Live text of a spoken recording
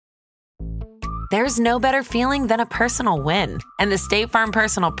There's no better feeling than a personal win, and the State Farm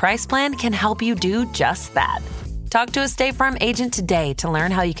Personal Price Plan can help you do just that. Talk to a State Farm agent today to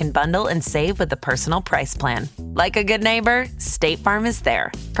learn how you can bundle and save with the Personal Price Plan. Like a good neighbor, State Farm is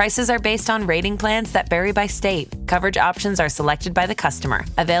there. Prices are based on rating plans that vary by state. Coverage options are selected by the customer.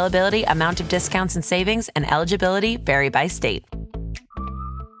 Availability, amount of discounts and savings, and eligibility vary by state.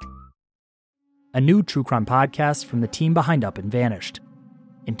 A new true crime podcast from the team behind Up and Vanished.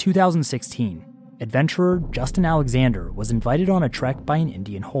 In 2016, adventurer Justin Alexander was invited on a trek by an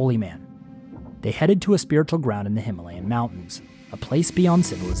Indian holy man. They headed to a spiritual ground in the Himalayan mountains, a place beyond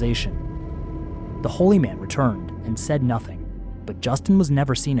civilization. The holy man returned and said nothing, but Justin was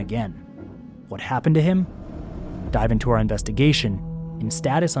never seen again. What happened to him? Dive into our investigation in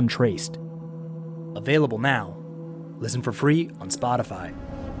Status Untraced. Available now. Listen for free on Spotify.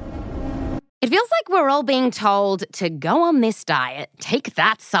 It feels like we're all being told to go on this diet, take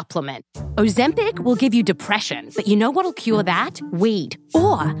that supplement. Ozempic will give you depression, but you know what'll cure that? Weed.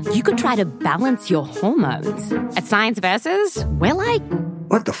 Or you could try to balance your hormones. At Science Versus, we're like,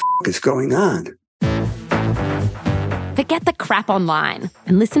 what the is going on? Forget the crap online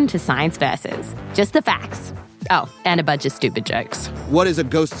and listen to Science Versus. Just the facts. Oh, and a bunch of stupid jokes. What is a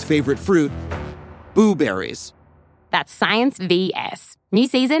ghost's favorite fruit? Blueberries. That's Science VS. New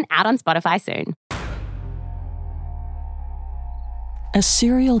season out on Spotify soon. A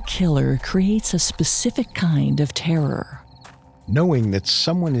serial killer creates a specific kind of terror. Knowing that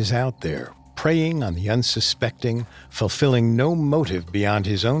someone is out there, preying on the unsuspecting, fulfilling no motive beyond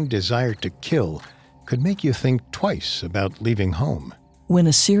his own desire to kill, could make you think twice about leaving home. When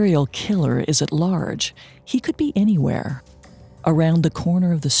a serial killer is at large, he could be anywhere. Around the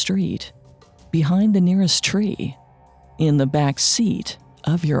corner of the street, behind the nearest tree, in the back seat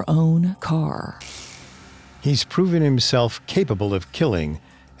of your own car. He's proven himself capable of killing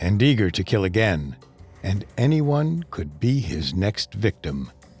and eager to kill again, and anyone could be his next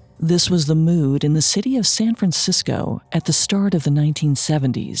victim. This was the mood in the city of San Francisco at the start of the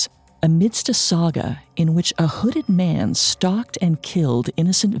 1970s, amidst a saga in which a hooded man stalked and killed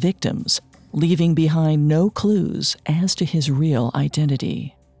innocent victims, leaving behind no clues as to his real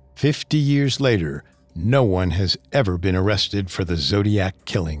identity. 50 years later, no one has ever been arrested for the Zodiac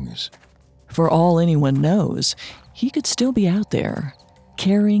killings. For all anyone knows, he could still be out there,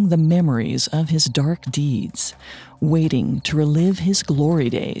 carrying the memories of his dark deeds, waiting to relive his glory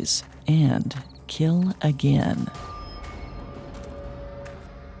days and kill again.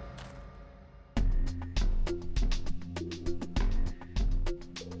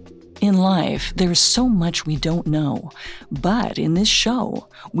 In life, there's so much we don't know, but in this show,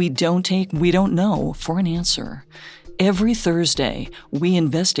 we don't take we don't know for an answer. Every Thursday, we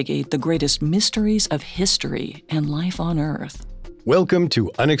investigate the greatest mysteries of history and life on Earth. Welcome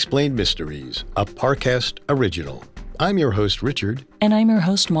to Unexplained Mysteries, a Parcast original. I'm your host, Richard. And I'm your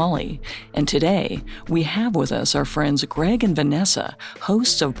host, Molly. And today, we have with us our friends Greg and Vanessa,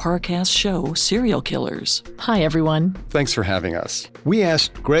 hosts of Parcast's show, Serial Killers. Hi, everyone. Thanks for having us. We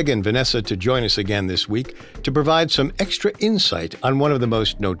asked Greg and Vanessa to join us again this week to provide some extra insight on one of the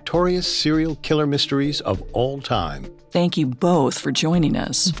most notorious serial killer mysteries of all time. Thank you both for joining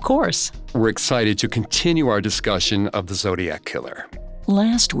us. Of course. We're excited to continue our discussion of the Zodiac Killer.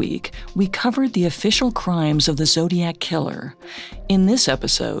 Last week, we covered the official crimes of the Zodiac Killer. In this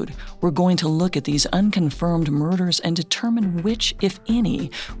episode, we're going to look at these unconfirmed murders and determine which, if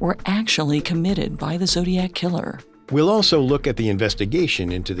any, were actually committed by the Zodiac Killer. We'll also look at the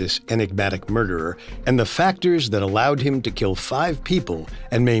investigation into this enigmatic murderer and the factors that allowed him to kill 5 people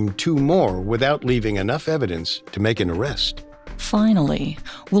and maim 2 more without leaving enough evidence to make an arrest. Finally,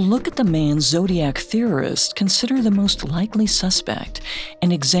 we'll look at the man Zodiac theorists consider the most likely suspect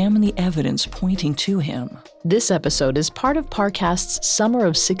and examine the evidence pointing to him. This episode is part of Parcast's Summer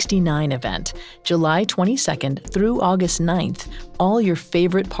of '69 event, July 22nd through August 9th. All your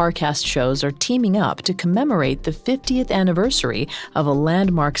favorite Parcast shows are teaming up to commemorate the 50th anniversary of a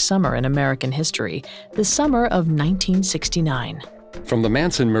landmark summer in American history, the summer of 1969. From the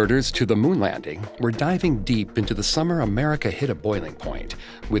Manson murders to the moon landing, we're diving deep into the summer America hit a boiling point,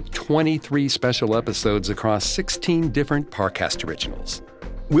 with 23 special episodes across 16 different Parcast originals.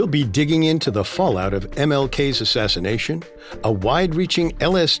 We'll be digging into the fallout of MLK's assassination, a wide-reaching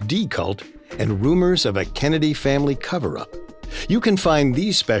LSD cult, and rumors of a Kennedy family cover-up. You can find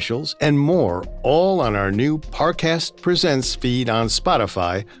these specials and more all on our new Parcast Presents feed on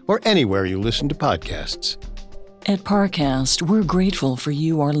Spotify or anywhere you listen to podcasts. At Parcast, we're grateful for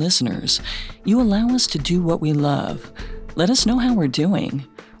you, our listeners. You allow us to do what we love. Let us know how we're doing.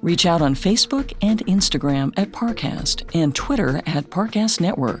 Reach out on Facebook and Instagram at Parcast and Twitter at Parcast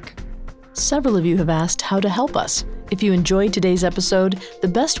Network. Several of you have asked how to help us. If you enjoyed today's episode, the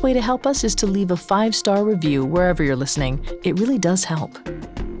best way to help us is to leave a 5-star review wherever you're listening. It really does help.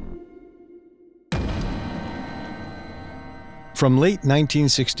 From late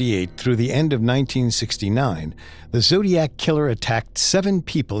 1968 through the end of 1969, the Zodiac killer attacked 7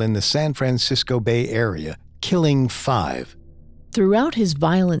 people in the San Francisco Bay Area, killing 5. Throughout his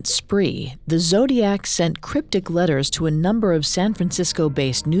violent spree, the Zodiac sent cryptic letters to a number of San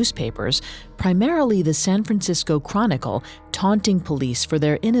Francisco-based newspapers, primarily the San Francisco Chronicle, taunting police for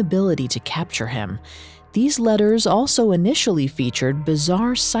their inability to capture him. These letters also initially featured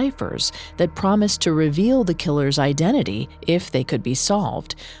bizarre ciphers that promised to reveal the killer's identity if they could be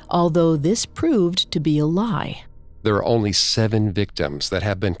solved, although this proved to be a lie. There are only 7 victims that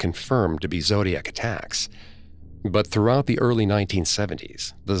have been confirmed to be Zodiac attacks. But throughout the early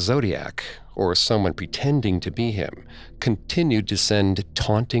 1970s, the Zodiac, or someone pretending to be him, continued to send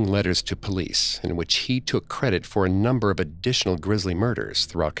taunting letters to police in which he took credit for a number of additional grisly murders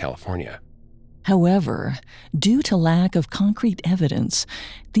throughout California. However, due to lack of concrete evidence,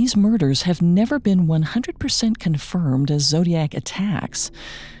 these murders have never been 100% confirmed as Zodiac attacks.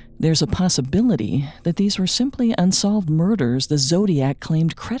 There's a possibility that these were simply unsolved murders the Zodiac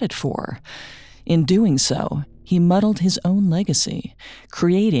claimed credit for. In doing so, he muddled his own legacy,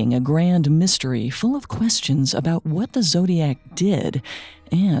 creating a grand mystery full of questions about what the Zodiac did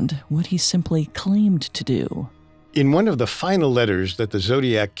and what he simply claimed to do. In one of the final letters that the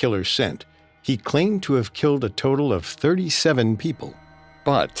Zodiac killer sent, he claimed to have killed a total of 37 people.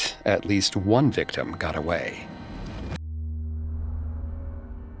 But at least one victim got away.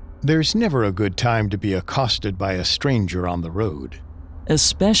 There's never a good time to be accosted by a stranger on the road.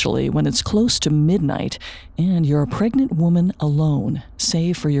 Especially when it's close to midnight and you're a pregnant woman alone,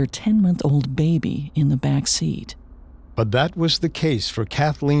 save for your 10-month-old baby in the back seat. But that was the case for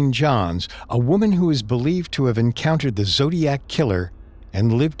Kathleen Johns, a woman who is believed to have encountered the Zodiac killer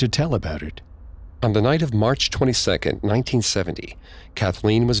and lived to tell about it. On the night of March 22, 1970,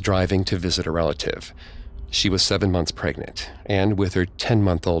 Kathleen was driving to visit a relative. She was 7 months pregnant and with her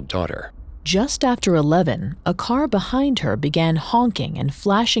 10-month-old daughter. Just after 11, a car behind her began honking and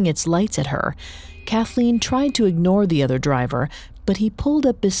flashing its lights at her. Kathleen tried to ignore the other driver, but he pulled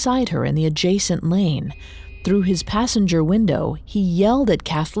up beside her in the adjacent lane. Through his passenger window, he yelled at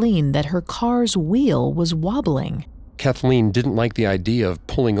Kathleen that her car's wheel was wobbling. Kathleen didn't like the idea of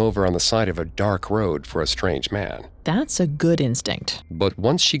pulling over on the side of a dark road for a strange man. That's a good instinct. But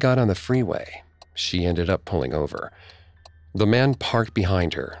once she got on the freeway, she ended up pulling over. The man parked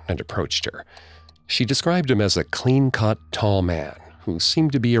behind her and approached her. She described him as a clean-cut, tall man who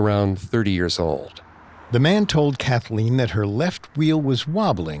seemed to be around 30 years old. The man told Kathleen that her left wheel was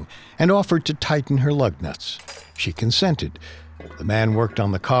wobbling and offered to tighten her lug nuts. She consented. The man worked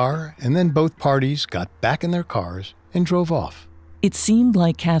on the car, and then both parties got back in their cars and drove off. It seemed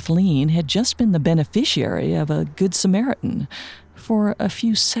like Kathleen had just been the beneficiary of a Good Samaritan for a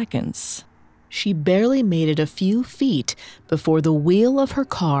few seconds. She barely made it a few feet before the wheel of her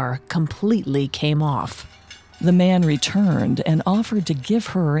car completely came off. The man returned and offered to give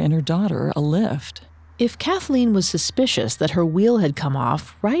her and her daughter a lift. If Kathleen was suspicious that her wheel had come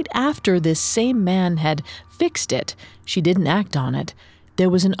off right after this same man had fixed it, she didn't act on it. There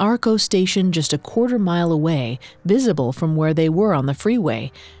was an Arco station just a quarter-mile away, visible from where they were on the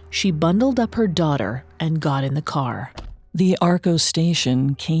freeway. She bundled up her daughter and got in the car. The Arco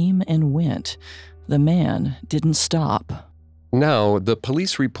station came and went. The man didn't stop. Now, the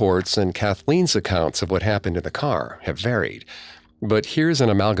police reports and Kathleen's accounts of what happened in the car have varied. But here's an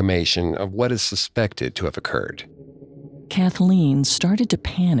amalgamation of what is suspected to have occurred. Kathleen started to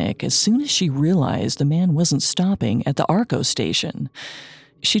panic as soon as she realized the man wasn't stopping at the Arco station.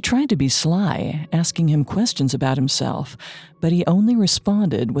 She tried to be sly, asking him questions about himself, but he only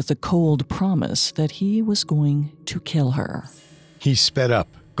responded with a cold promise that he was going to kill her. He sped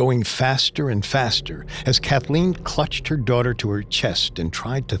up, going faster and faster, as Kathleen clutched her daughter to her chest and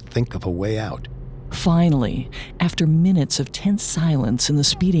tried to think of a way out. Finally, after minutes of tense silence in the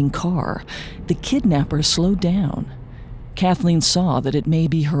speeding car, the kidnapper slowed down. Kathleen saw that it may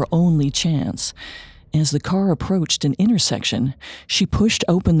be her only chance. As the car approached an intersection, she pushed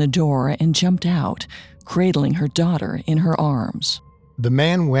open the door and jumped out, cradling her daughter in her arms. The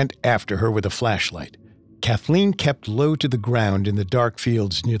man went after her with a flashlight. Kathleen kept low to the ground in the dark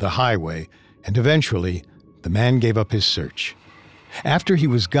fields near the highway, and eventually, the man gave up his search. After he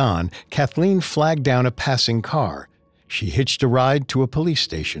was gone, Kathleen flagged down a passing car. She hitched a ride to a police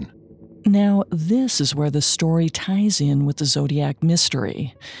station. Now, this is where the story ties in with the Zodiac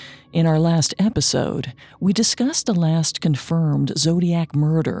mystery. In our last episode, we discussed the last confirmed Zodiac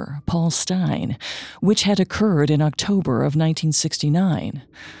murder, Paul Stine, which had occurred in October of 1969.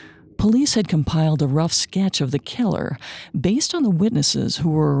 Police had compiled a rough sketch of the killer based on the witnesses who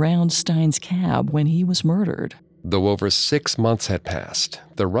were around Stine's cab when he was murdered. Though over 6 months had passed,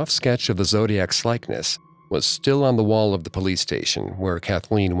 the rough sketch of the Zodiac's likeness was still on the wall of the police station where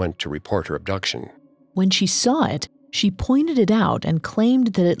Kathleen went to report her abduction. When she saw it, she pointed it out and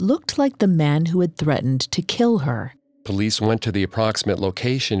claimed that it looked like the man who had threatened to kill her. Police went to the approximate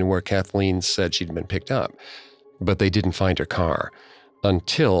location where Kathleen said she'd been picked up, but they didn't find her car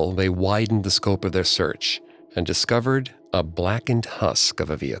until they widened the scope of their search and discovered a blackened husk of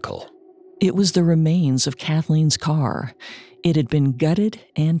a vehicle. It was the remains of Kathleen's car. It had been gutted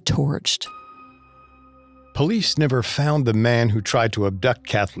and torched. Police never found the man who tried to abduct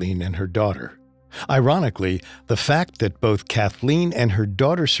Kathleen and her daughter. Ironically, the fact that both Kathleen and her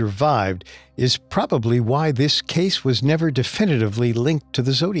daughter survived is probably why this case was never definitively linked to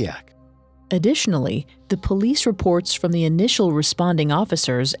the Zodiac. Additionally, the police reports from the initial responding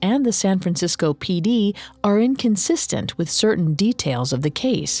officers and the San Francisco PD are inconsistent with certain details of the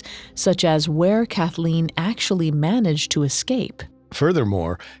case, such as where Kathleen actually managed to escape.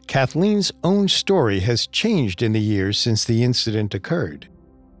 Furthermore, Kathleen's own story has changed in the years since the incident occurred.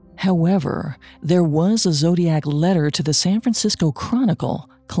 However, there was a Zodiac letter to the San Francisco Chronicle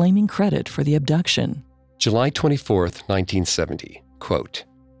claiming credit for the abduction. July 24th, 1970, quote,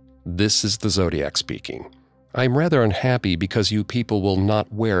 "This is the Zodiac speaking. I'm rather unhappy because you people will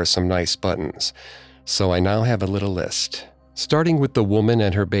not wear some nice buttons. So I now have a little list, starting with the woman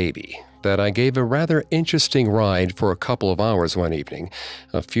and her baby, that I gave a rather interesting ride for a couple of hours one evening,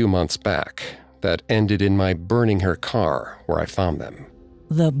 a few months back, that ended in my burning her car where I found them."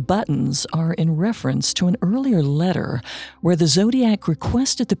 The buttons are in reference to an earlier letter where the Zodiac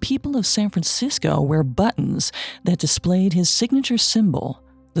requested the people of San Francisco wear buttons that displayed his signature symbol,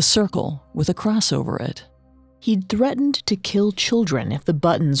 the circle with a cross over it. He'd threatened to kill children if the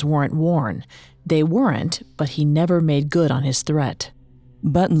buttons weren't worn. They weren't, but he never made good on his threat.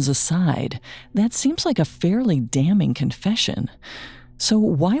 Buttons aside, that seems like a fairly damning confession. So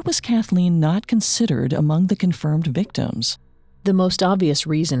why was Kathleen not considered among the confirmed victims? The most obvious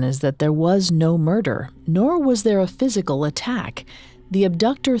reason is that there was no murder, nor was there a physical attack. The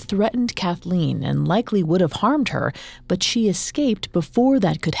abductor threatened Kathleen and likely would have harmed her, but she escaped before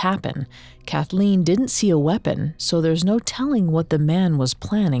that could happen. Kathleen didn't see a weapon, so there's no telling what the man was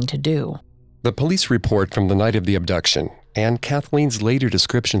planning to do. The police report from the night of the abduction and Kathleen's later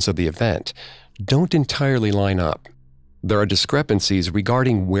descriptions of the event don't entirely line up. There are discrepancies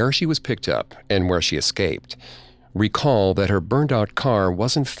regarding where she was picked up and where she escaped. Recall that her burned-out car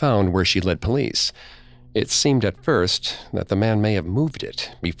wasn't found where she led police. It seemed at first that the man may have moved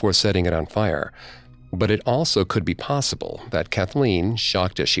it before setting it on fire, but it also could be possible that Kathleen,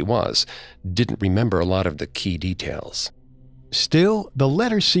 shocked as she was, didn't remember a lot of the key details. Still, the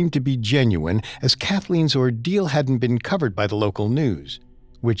letter seemed to be genuine, as Kathleen's ordeal hadn't been covered by the local news,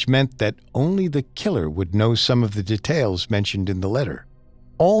 which meant that only the killer would know some of the details mentioned in the letter.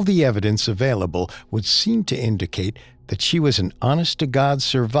 All the evidence available would seem to indicate that she was an honest-to-God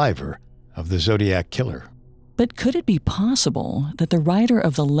survivor of the Zodiac killer. But could it be possible that the writer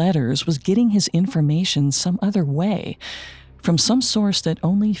of the letters was getting his information some other way, from some source that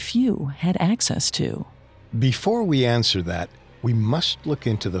only few had access to? Before we answer that, we must look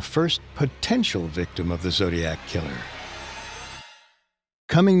into the first potential victim of the Zodiac killer.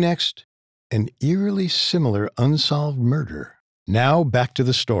 Coming next, an eerily similar unsolved murder. Now back to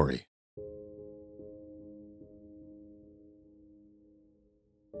the story.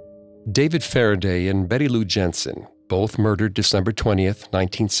 David Faraday and Betty Lou Jensen, both murdered December 20th,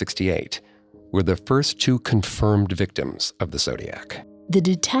 1968, were the first two confirmed victims of the Zodiac. The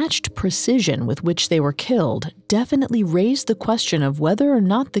detached precision with which they were killed definitely raised the question of whether or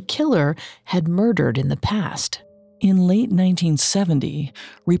not the killer had murdered in the past. In late 1970,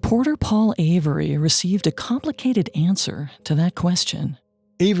 reporter Paul Avery received a complicated answer to that question.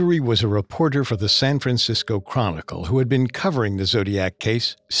 Avery was a reporter for the San Francisco Chronicle who had been covering the Zodiac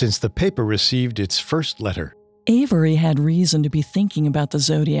case since the paper received its first letter. Avery had reason to be thinking about the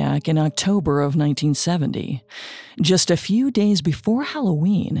Zodiac in October of 1970. Just a few days before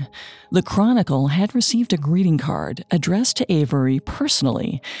Halloween, the Chronicle had received a greeting card addressed to Avery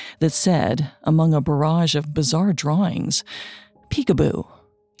personally that said, among a barrage of bizarre drawings, "Peekaboo,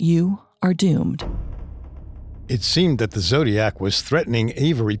 you are doomed." It seemed that the Zodiac was threatening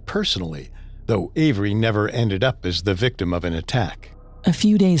Avery personally, though Avery never ended up as the victim of an attack. A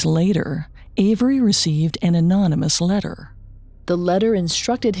few days later, Avery received an anonymous letter. The letter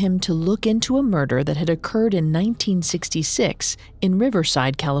instructed him to look into a murder that had occurred in 1966 in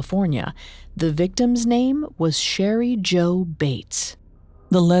Riverside, California. The victim's name was Sherry Jo Bates.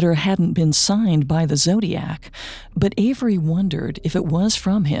 The letter hadn't been signed by the Zodiac, but Avery wondered if it was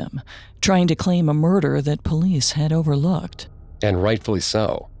from him, trying to claim a murder that police had overlooked. And rightfully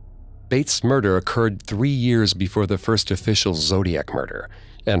so. Bates' murder occurred 3 years before the first official Zodiac murder,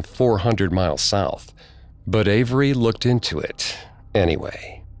 and 400 miles south. But Avery looked into it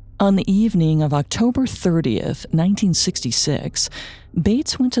anyway. On the evening of October 30th, 1966,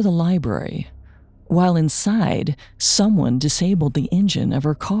 Bates went to the library. While inside, someone disabled the engine of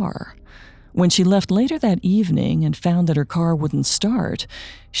her car. When she left later that evening and found that her car wouldn't start,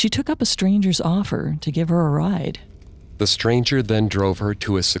 she took up a stranger's offer to give her a ride. The stranger then drove her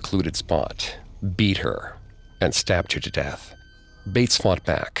to a secluded spot, beat her, and stabbed her to death. Bates fought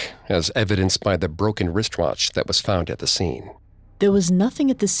back, as evidenced by the broken wristwatch that was found at the scene. There was nothing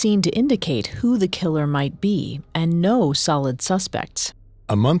at the scene to indicate who the killer might be, and no solid suspects.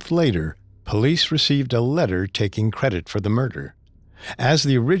 A month later, police received a letter taking credit for the murder. As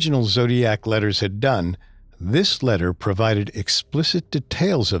the original Zodiac letters had done, this letter provided explicit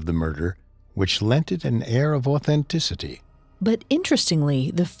details of the murder, which lent it an air of authenticity. But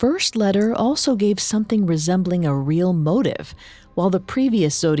interestingly, the first letter also gave something resembling a real motive. While the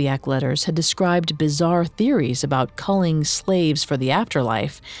previous Zodiac letters had described bizarre theories about culling slaves for the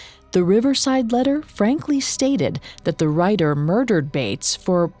afterlife, the Riverside letter frankly stated that the writer murdered Bates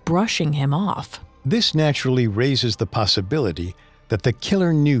for brushing him off. This naturally raises the possibility that the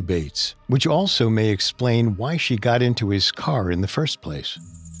killer knew Bates, which also may explain why she got into his car in the first place.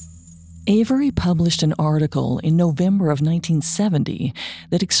 Avery published an article in November of 1970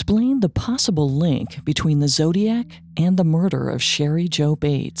 that explained the possible link between the Zodiac and the murder of Sherry Jo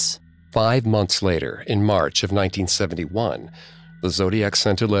Bates. 5 months later, in March of 1971, the Zodiac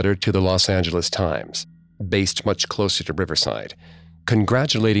sent a letter to the Los Angeles Times, based much closer to Riverside,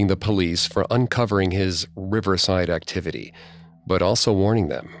 congratulating the police for uncovering his Riverside activity, but also warning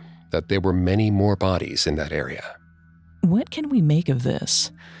them that there were many more bodies in that area. What can we make of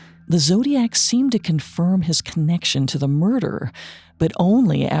this? The Zodiac seemed to confirm his connection to the murder, but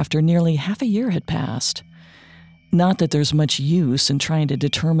only after nearly half a year had passed. Not that there's much use in trying to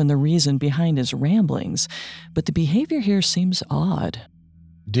determine the reason behind his ramblings, but the behavior here seems odd.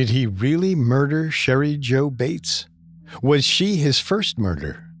 Did he really murder Sherry Jo Bates? Was she his first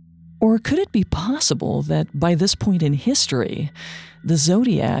murder? Or could it be possible that by this point in history, the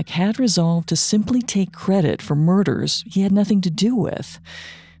Zodiac had resolved to simply take credit for murders he had nothing to do with?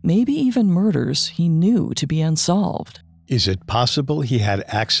 Maybe even murders he knew to be unsolved. Is it possible he had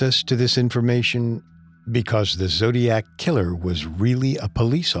access to this information because the Zodiac killer was really a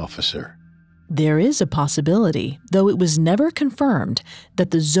police officer? There is a possibility, though it was never confirmed,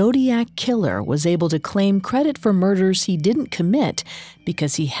 that the Zodiac killer was able to claim credit for murders he didn't commit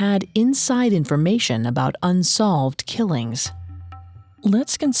because he had inside information about unsolved killings.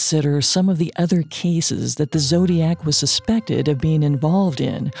 Let's consider some of the other cases that the Zodiac was suspected of being involved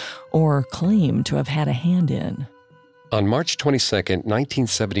in or claimed to have had a hand in. On March 22,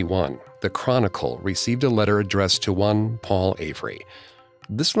 1971, the Chronicle received a letter addressed to one Paul Avery.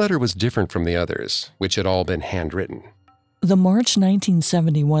 This letter was different from the others, which had all been handwritten. The March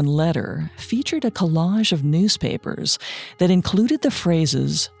 1971 letter featured a collage of newspapers that included the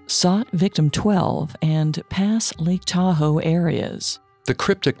phrases "Sought Victim 12" and "Pass Lake Tahoe areas." The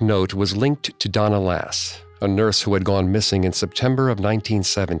cryptic note was linked to Donna Lass, a nurse who had gone missing in September of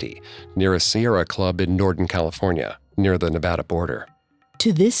 1970 near a Sierra club in Northern California, near the Nevada border.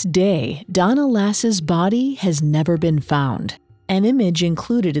 To this day, Donna Lass's body has never been found. An image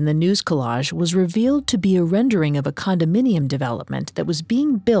included in the news collage was revealed to be a rendering of a condominium development that was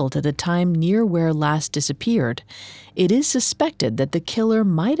being built at a time near where Lass disappeared. It is suspected that the killer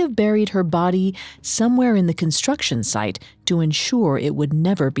might have buried her body somewhere in the construction site to ensure it would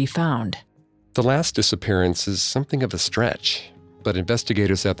never be found. The Lass disappearance is something of a stretch, but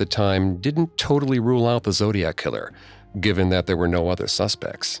investigators at the time didn't totally rule out the Zodiac killer, given that there were no other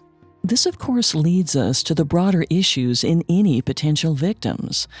suspects. This, of course, leads us to the broader issues in any potential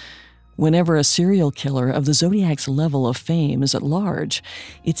victims. Whenever a serial killer of the Zodiac's level of fame is at large,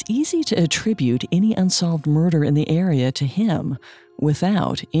 it's easy to attribute any unsolved murder in the area to him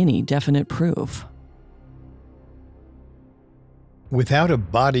without any definite proof. Without a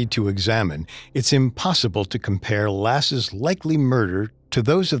body to examine, it's impossible to compare Lass's likely murder to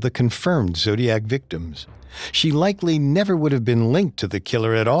those of the confirmed Zodiac victims. She likely never would have been linked to the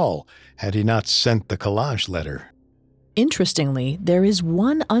killer at all had he not sent the collage letter. Interestingly, there is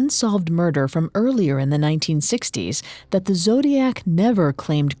one unsolved murder from earlier in the 1960s that the Zodiac never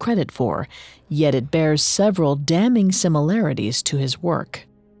claimed credit for, yet it bears several damning similarities to his work.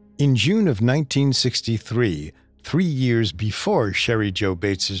 In June of 1963, 3 years before Sherry Jo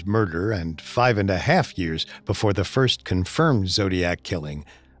Bates's murder and 5.5 years before the first confirmed Zodiac killing,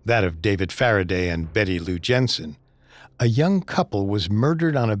 that of David Faraday and Betty Lou Jensen, a young couple was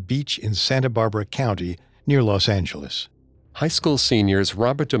murdered on a beach in Santa Barbara County near Los Angeles. High school seniors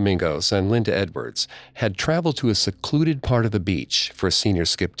Robert Domingos and Linda Edwards had traveled to a secluded part of the beach for senior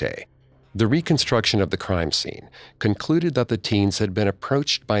skip day. The reconstruction of the crime scene concluded that the teens had been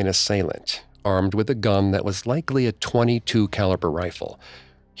approached by an assailant armed with a gun that was likely a .22 caliber rifle.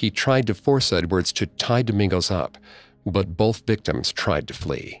 He tried to force Edwards to tie Domingos up, but both victims tried to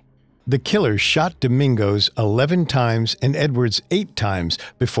flee. The killer shot Domingos 11 times and Edwards 8 times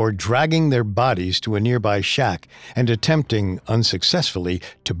before dragging their bodies to a nearby shack and attempting, unsuccessfully,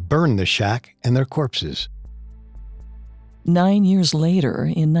 to burn the shack and their corpses. 9 years later,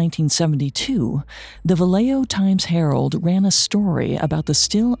 in 1972, the Vallejo Times-Herald ran a story about the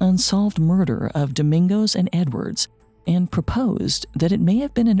still unsolved murder of Domingos and Edwards and proposed that it may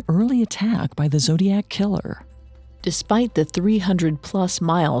have been an early attack by the Zodiac killer. Despite the 300-plus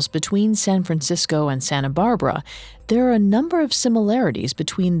miles between San Francisco and Santa Barbara, there are a number of similarities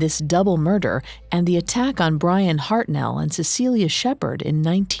between this double murder and the attack on Brian Hartnell and Cecilia Shepard in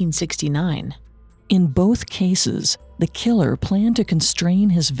 1969. In both cases, the killer planned to constrain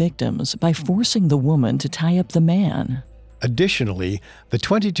his victims by forcing the woman to tie up the man. Additionally, the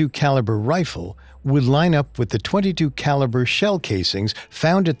 .22 caliber rifle would line up with the .22 caliber shell casings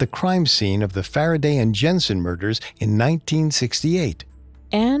found at the crime scene of the Faraday and Jensen murders in 1968.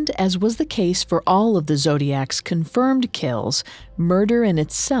 And, as was the case for all of the Zodiac's confirmed kills, murder in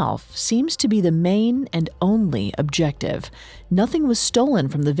itself seems to be the main and only objective. Nothing was stolen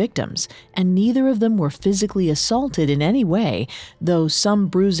from the victims, and neither of them were physically assaulted in any way, though some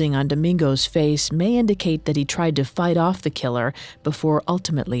bruising on Domingo's face may indicate that he tried to fight off the killer before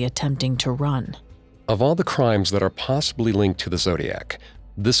ultimately attempting to run. Of all the crimes that are possibly linked to the Zodiac,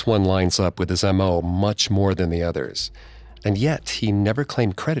 this one lines up with his MO much more than the others. And yet, he never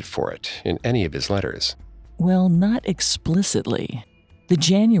claimed credit for it in any of his letters. Well, not explicitly. The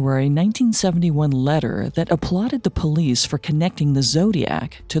January 1971 letter that applauded the police for connecting the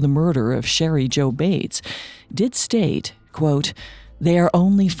Zodiac to the murder of Sherry Jo Bates did state, quote, "They are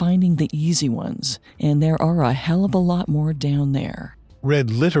only finding the easy ones, and there are a hell of a lot more down there." Read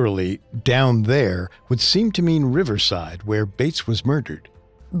literally, down there would seem to mean Riverside, where Bates was murdered.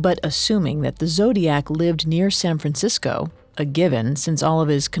 But assuming that the Zodiac lived near San Francisco, a given since all of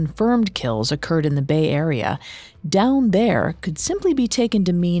his confirmed kills occurred in the Bay Area, down there could simply be taken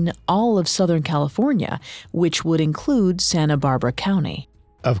to mean all of Southern California, which would include Santa Barbara County.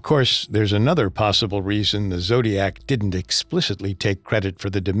 Of course, there's another possible reason the Zodiac didn't explicitly take credit for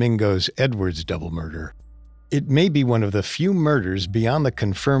the Domingos-Edwards double murder. It may be one of the few murders beyond the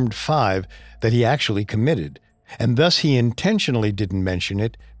confirmed 5 that he actually committed, and thus he intentionally didn't mention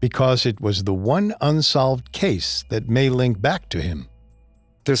it because it was the one unsolved case that may link back to him.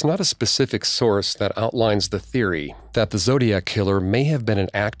 There's not a specific source that outlines the theory that the Zodiac killer may have been an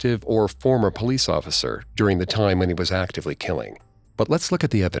active or former police officer during the time when he was actively killing. But let's look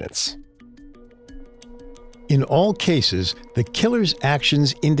at the evidence. In all cases, the killer's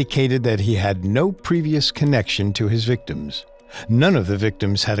actions indicated that he had no previous connection to his victims. None of the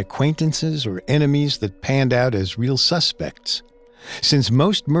victims had acquaintances or enemies that panned out as real suspects. Since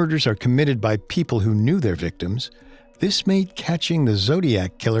most murders are committed by people who knew their victims, this made catching the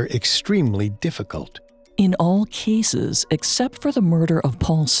Zodiac killer extremely difficult. In all cases, except for the murder of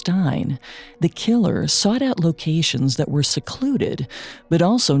Paul Stein, the killer sought out locations that were secluded, but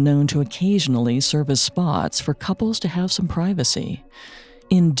also known to occasionally serve as spots for couples to have some privacy.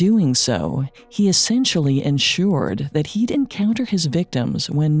 In doing so, he essentially ensured that he'd encounter his victims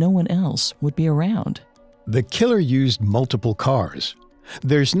when no one else would be around. The killer used multiple cars.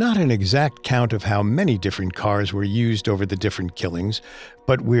 There's not an exact count of how many different cars were used over the different killings,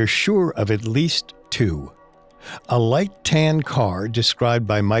 but we're sure of at least 2. A light tan car described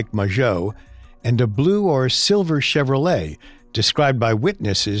by Mike Mageau, and a blue or silver Chevrolet described by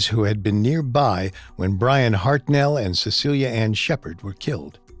witnesses who had been nearby when Brian Hartnell and Cecilia Ann Shepard were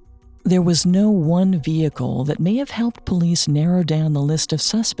killed. There was no one vehicle that may have helped police narrow down the list of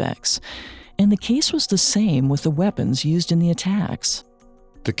suspects, and the case was the same with the weapons used in the attacks.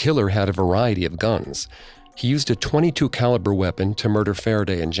 The killer had a variety of guns. He used a .22 caliber weapon to murder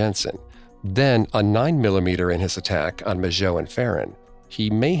Faraday and Jensen, then a 9mm in his attack on Mageau and Farron. he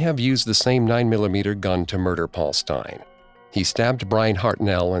may have used the same 9mm gun to murder Paul Stein. He stabbed Brian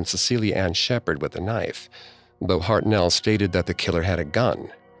Hartnell and Cecilia Ann Shepard with a knife, though Hartnell stated that the killer had a gun,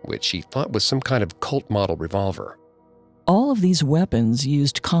 which he thought was some kind of Colt model revolver. All of these weapons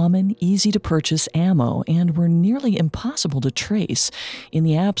used common, easy-to-purchase ammo and were nearly impossible to trace in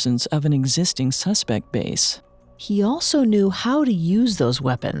the absence of an existing suspect base. He also knew how to use those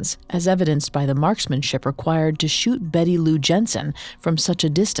weapons, as evidenced by the marksmanship required to shoot Betty Lou Jensen from such a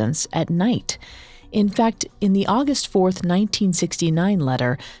distance at night. In fact, in the August 4th, 1969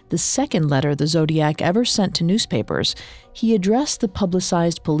 letter, the second letter the Zodiac ever sent to newspapers, he addressed the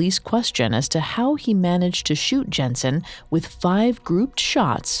publicized police question as to how he managed to shoot Jensen with 5 grouped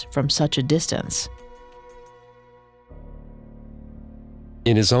shots from such a distance.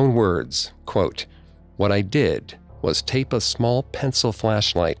 In his own words, quote, "What I did was tape a small pencil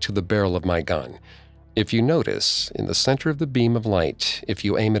flashlight to the barrel of my gun. If you notice, in the center of the beam of light, if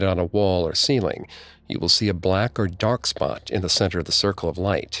you aim it on a wall or ceiling, you will see a black or dark spot in the center of the circle of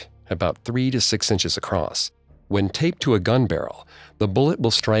light, about 3 to 6 inches across. When taped to a gun barrel, the bullet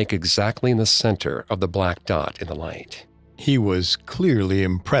will strike exactly in the center of the black dot in the light." He was clearly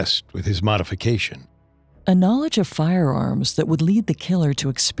impressed with his modification. A knowledge of firearms that would lead the killer to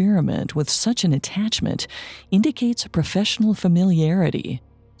experiment with such an attachment indicates a professional familiarity,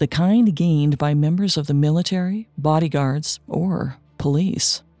 the kind gained by members of the military, bodyguards, or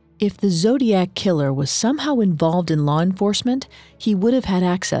police. If the Zodiac killer was somehow involved in law enforcement, he would have had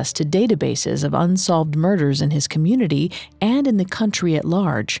access to databases of unsolved murders in his community and in the country at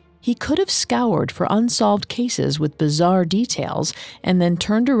large. He could have scoured for unsolved cases with bizarre details and then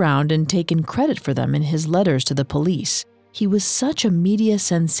turned around and taken credit for them in his letters to the police. He was such a media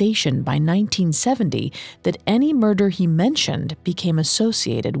sensation by 1970 that any murder he mentioned became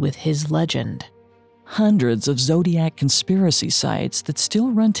associated with his legend. Hundreds of Zodiac conspiracy sites that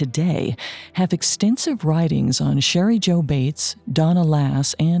still run today have extensive writings on Sherry Jo Bates, Donna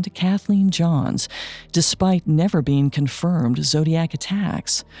Lass, and Kathleen Johns, despite never being confirmed Zodiac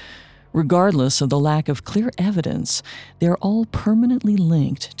attacks. Regardless of the lack of clear evidence, they're all permanently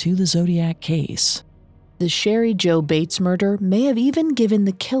linked to the Zodiac case. The Sherry Jo Bates murder may have even given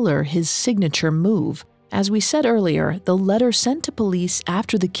the killer his signature move. As we said earlier, the letter sent to police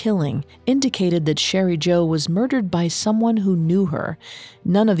after the killing indicated that Sherry Jo was murdered by someone who knew her.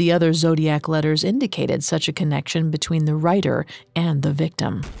 None of the other Zodiac letters indicated such a connection between the writer and the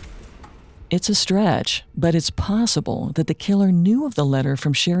victim. It's a stretch, but it's possible that the killer knew of the letter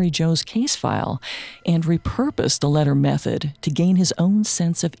from Sherry Jo's case file and repurposed the letter method to gain his own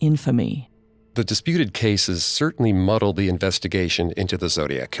sense of infamy. The disputed cases certainly muddled the investigation into the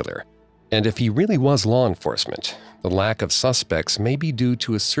Zodiac killer. And if he really was law enforcement, the lack of suspects may be due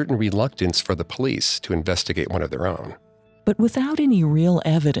to a certain reluctance for the police to investigate one of their own. But without any real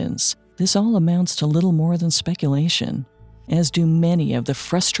evidence, this all amounts to little more than speculation, as do many of the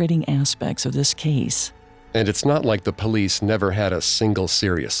frustrating aspects of this case. And it's not like the police never had a single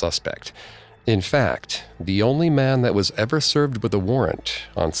serious suspect. In fact, the only man that was ever served with a warrant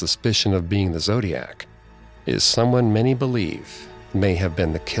on suspicion of being the Zodiac is someone many believe may have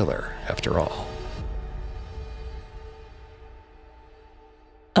been the killer after all.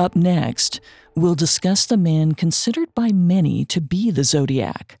 Up next, we'll discuss the man considered by many to be the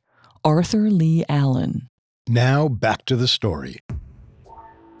Zodiac, Arthur Lee Allen. Now back to the story.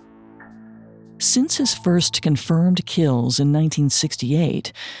 Since his first confirmed kills in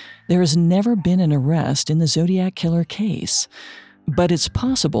 1968, there has never been an arrest in the Zodiac killer case. But it's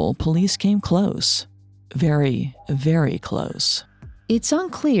possible police came close. Very, very close. It's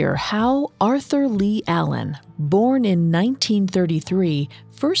unclear how Arthur Lee Allen, born in 1933,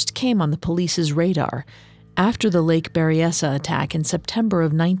 first came on the police's radar. After the Lake Berryessa attack in September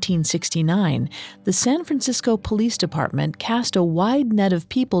of 1969, the San Francisco Police Department cast a wide net of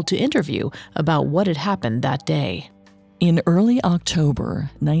people to interview about what had happened that day. In early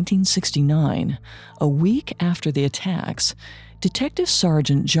October 1969, a week after the attacks, Detective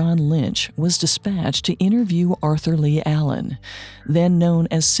Sergeant John Lynch was dispatched to interview Arthur Lee Allen, then known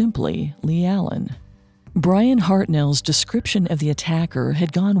as simply Lee Allen. Brian Hartnell's description of the attacker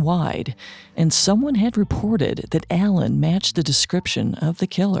had gone wide, and someone had reported that Allen matched the description of the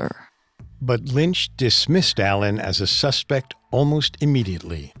killer. But Lynch dismissed Allen as a suspect almost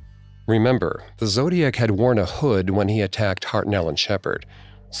immediately. Remember, the Zodiac had worn a hood when he attacked Hartnell and Shepard,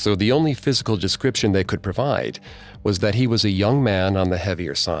 so the only physical description they could provide was that he was a young man on the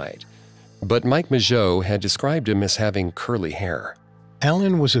heavier side. But Mike Mageau had described him as having curly hair.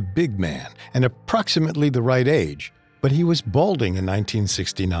 Allen was a big man and approximately the right age, but he was balding in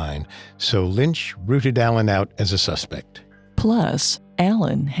 1969, so Lynch rooted Allen out as a suspect. Plus,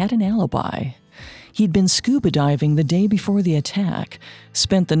 Alan had an alibi. He'd been scuba diving the day before the attack,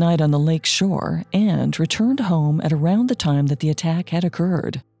 spent the night on the lake shore, and returned home at around the time that the attack had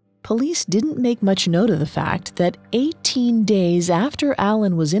occurred. Police didn't make much note of the fact that 18 days after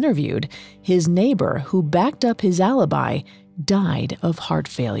Alan was interviewed, his neighbor, who backed up his alibi, died of heart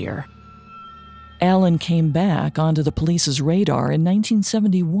failure. Alan came back onto the police's radar in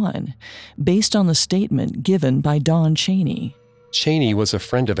 1971, based on the statement given by Don Chaney. Chaney was a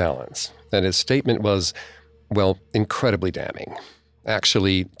friend of Alan's, and his statement was, well, incredibly damning.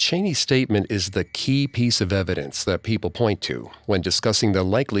 Actually, Chaney's statement is the key piece of evidence that people point to when discussing the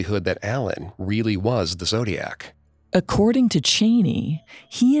likelihood that Alan really was the Zodiac. According to Chaney,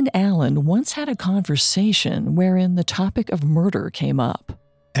 he and Alan once had a conversation wherein the topic of murder came up.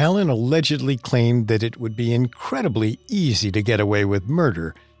 Alan allegedly claimed that it would be incredibly easy to get away with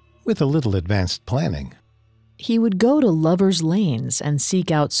murder with a little advanced planning. He would go to lovers' lanes and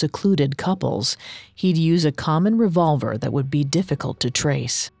seek out secluded couples. He'd use a common revolver that would be difficult to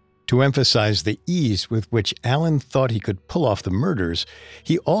trace. To emphasize the ease with which Alan thought he could pull off the murders,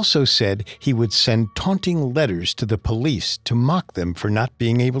 he also said he would send taunting letters to the police to mock them for not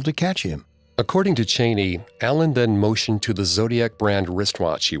being able to catch him. According to Chaney, Alan then motioned to the Zodiac brand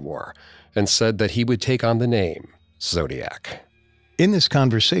wristwatch he wore and said that he would take on the name Zodiac. In this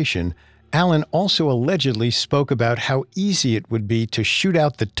conversation, Alan also allegedly spoke about how easy it would be to shoot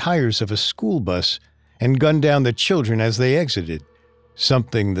out the tires of a school bus and gun down the children as they exited,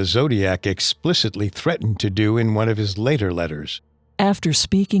 something the Zodiac explicitly threatened to do in one of his later letters. After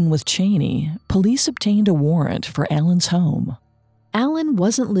speaking with Chaney, police obtained a warrant for Alan's home. Alan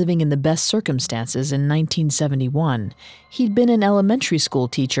wasn't living in the best circumstances in 1971. He'd been an elementary school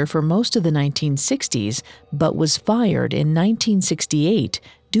teacher for most of the 1960s, but was fired in 1968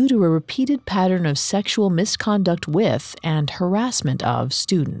 due to a repeated pattern of sexual misconduct with and harassment of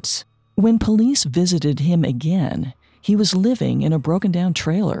students. When police visited him again, he was living in a broken-down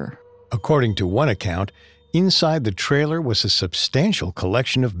trailer. According to one account, inside the trailer was a substantial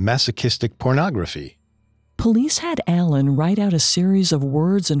collection of masochistic pornography. Police had Alan write out a series of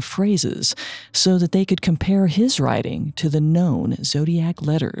words and phrases so that they could compare his writing to the known Zodiac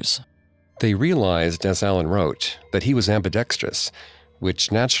letters. They realized, as Alan wrote, that he was ambidextrous,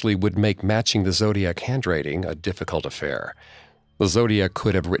 which naturally would make matching the Zodiac handwriting a difficult affair. The Zodiac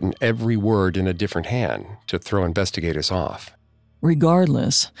could have written every word in a different hand to throw investigators off.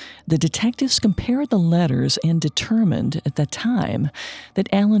 Regardless, the detectives compared the letters and determined at the time that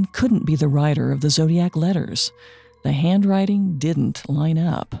Alan couldn't be the writer of the Zodiac letters. The handwriting didn't line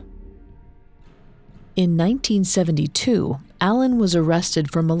up. In 1972, Alan was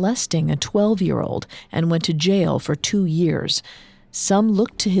arrested for molesting a 12-year-old and went to jail for 2 years. Some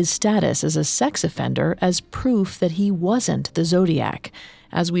looked to his status as a sex offender as proof that he wasn't the Zodiac.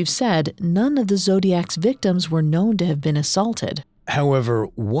 As we've said, none of the Zodiac's victims were known to have been assaulted. However,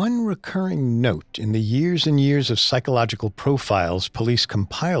 one recurring note in the years and years of psychological profiles police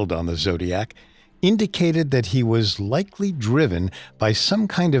compiled on the Zodiac indicated that he was likely driven by some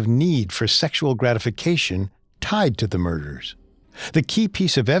kind of need for sexual gratification tied to the murders. The key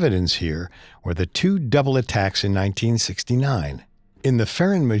piece of evidence here were the 2 double attacks in 1969. In the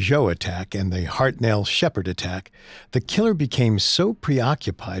Ferrin-Mageau attack and the Hartnell-Shepard attack, the killer became so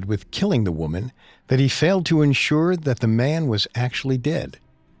preoccupied with killing the woman that he failed to ensure that the man was actually dead.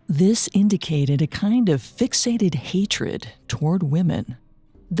 This indicated a kind of fixated hatred toward women.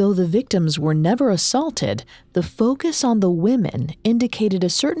 Though the victims were never assaulted, the focus on the women indicated a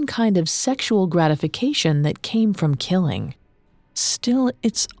certain kind of sexual gratification that came from killing. Still,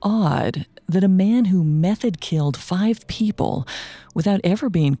 it's odd that a man who method-killed 5 people without ever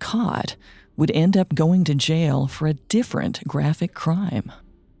being caught would end up going to jail for a different graphic crime.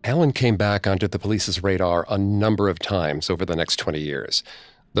 Alan came back onto the police's radar a number of times over the next 20 years,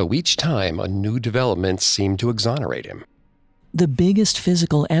 though each time a new development seemed to exonerate him. The biggest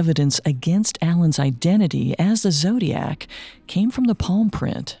physical evidence against Alan's identity as the Zodiac came from the palm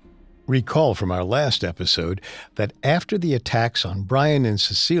print. Recall from our last episode that after the attacks on Brian and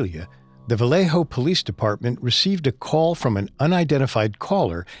Cecilia, the Vallejo Police Department received a call from an unidentified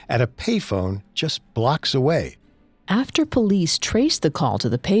caller at a payphone just blocks away. After police traced the call to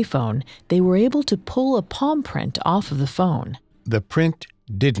the payphone, they were able to pull a palm print off of the phone. The print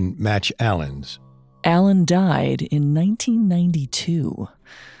didn't match Alan's. Alan died in 1992.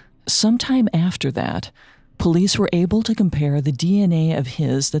 Sometime after that, police were able to compare the DNA of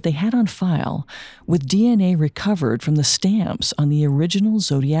his that they had on file with DNA recovered from the stamps on the original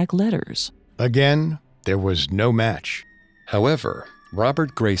Zodiac letters. Again, there was no match. However,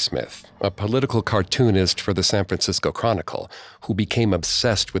 Robert Graysmith, a political cartoonist for the San Francisco Chronicle, who became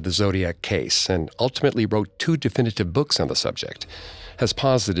obsessed with the Zodiac case and ultimately wrote 2 definitive books on the subject, has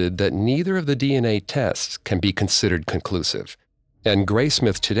posited that neither of the DNA tests can be considered conclusive. And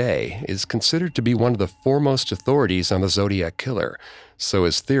Graysmith today is considered to be one of the foremost authorities on the Zodiac killer, so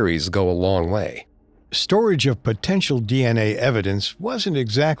his theories go a long way. Storage of potential DNA evidence wasn't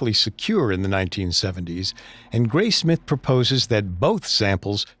exactly secure in the 1970s, and Graysmith proposes that both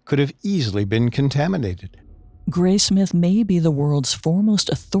samples could have easily been contaminated. Graysmith may be the world's foremost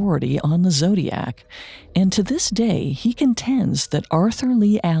authority on the Zodiac, and to this day he contends that Arthur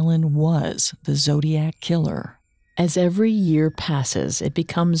Lee Allen was the Zodiac killer. As every year passes, it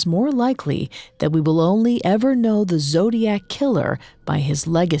becomes more likely that we will only ever know the Zodiac killer by his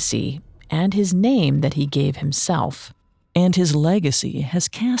legacy and his name that he gave himself. And his legacy has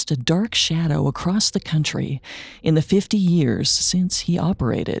cast a dark shadow across the country in the 50 years since he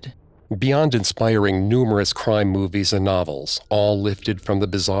operated. Beyond inspiring numerous crime movies and novels, all lifted from the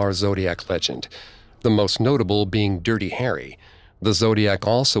bizarre Zodiac legend, the most notable being Dirty Harry, the Zodiac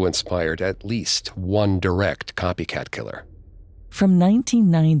also inspired at least one direct copycat killer. From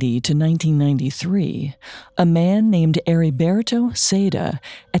 1990 to 1993, a man named Heriberto Seda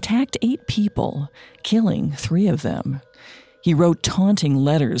attacked 8 people, killing 3 of them. He wrote taunting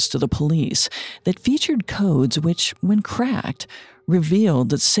letters to the police that featured codes which, when cracked, revealed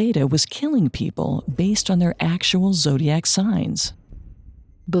that Seda was killing people based on their actual Zodiac signs.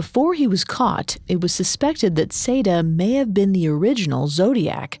 Before he was caught, it was suspected that Seda may have been the original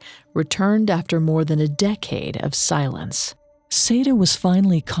Zodiac, returned after more than a decade of silence. Seda was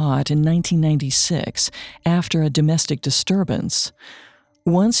finally caught in 1996 after a domestic disturbance.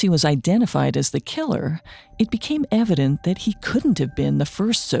 Once he was identified as the killer, it became evident that he couldn't have been the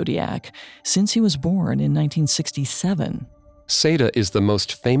first Zodiac since he was born in 1967. Seda is the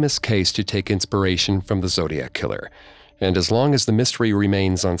most famous case to take inspiration from the Zodiac killer, and as long as the mystery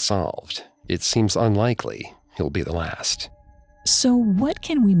remains unsolved, it seems unlikely he'll be the last. So what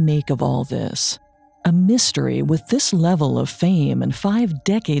can we make of all this? A mystery with this level of fame and 5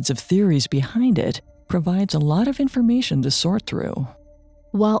 decades of theories behind it provides a lot of information to sort through.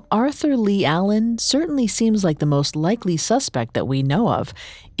 While Arthur Lee Allen certainly seems like the most likely suspect that we know of,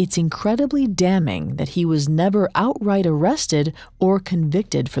 it's incredibly damning that he was never outright arrested or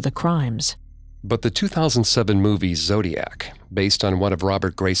convicted for the crimes. But the 2007 movie Zodiac, based on one of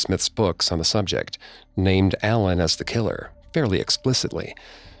Robert Graysmith's books on the subject, named Allen as the killer, fairly explicitly.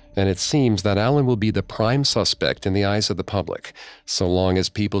 And it seems that Allen will be the prime suspect in the eyes of the public, so long as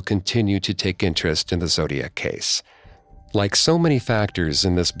people continue to take interest in the Zodiac case. Like so many factors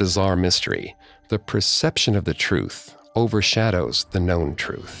in this bizarre mystery, the perception of the truth overshadows the known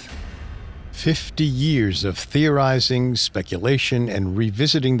truth. 50 years of theorizing, speculation, and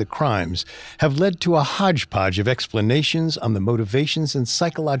revisiting the crimes have led to a hodgepodge of explanations on the motivations and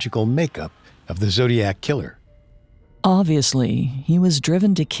psychological makeup of the Zodiac killer. Obviously, he was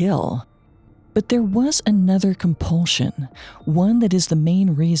driven to kill. But there was another compulsion, one that is the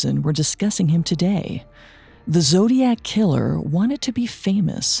main reason we're discussing him today. The Zodiac killer wanted to be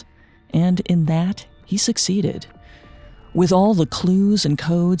famous, and in that, he succeeded. With all the clues and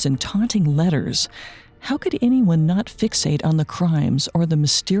codes and taunting letters, how could anyone not fixate on the crimes or the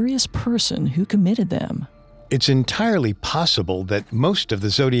mysterious person who committed them? It's entirely possible that most of the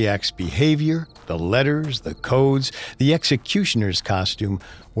Zodiac's behavior, the letters, the codes, the executioner's costume,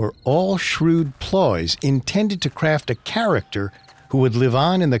 were all shrewd ploys intended to craft a character who would live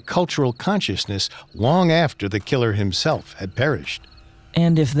on in the cultural consciousness long after the killer himself had perished.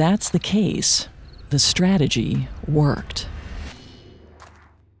 And if that's the case, the strategy worked.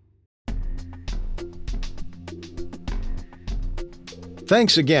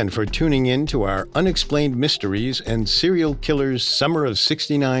 Thanks again for tuning in to our Unexplained Mysteries and Serial Killers Summer of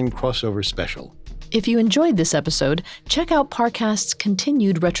 '69 crossover special. If you enjoyed this episode, check out Parcast's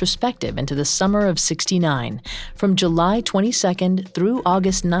continued retrospective into the summer of '69. From July 22nd through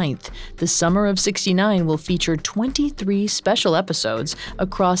August 9th, the summer of '69 will feature 23 special episodes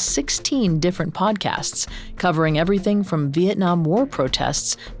across 16 different podcasts, covering everything from Vietnam War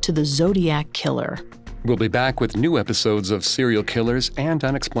protests to the Zodiac killer. We'll be back with new episodes of Serial Killers and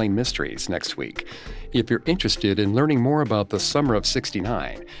Unexplained Mysteries next week. If you're interested in learning more about the summer of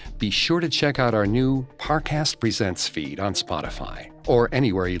 '69, be sure to check out our new Parcast Presents feed on Spotify or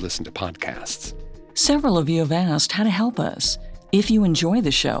anywhere you listen to podcasts. Several of you have asked how to help us. If you enjoy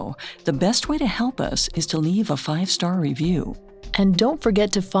the show, the best way to help us is to leave a 5-star review. And don't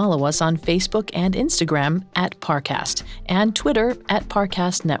forget to follow us on Facebook and Instagram at Parcast and Twitter at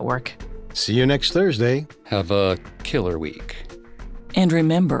Parcast Network. See you next Thursday. Have a killer week. And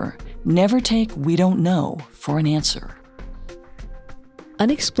remember, never take "we don't know" for an answer.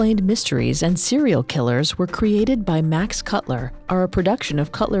 Unexplained Mysteries and Serial Killers were created by Max Cutler, are a production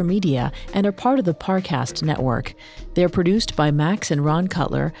of Cutler Media, and are part of the Parcast network. They're produced by Max and Ron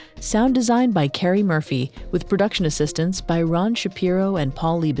Cutler, sound designed by Carrie Murphy, with production assistance by Ron Shapiro and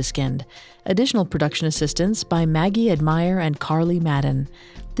Paul Liebeskind. Additional production assistance by Maggie Admire and Carly Madden.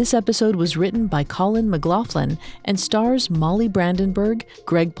 This episode was written by Colin McLaughlin and stars Molly Brandenburg,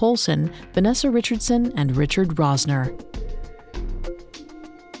 Greg Polson, Vanessa Richardson, and Richard Rosner.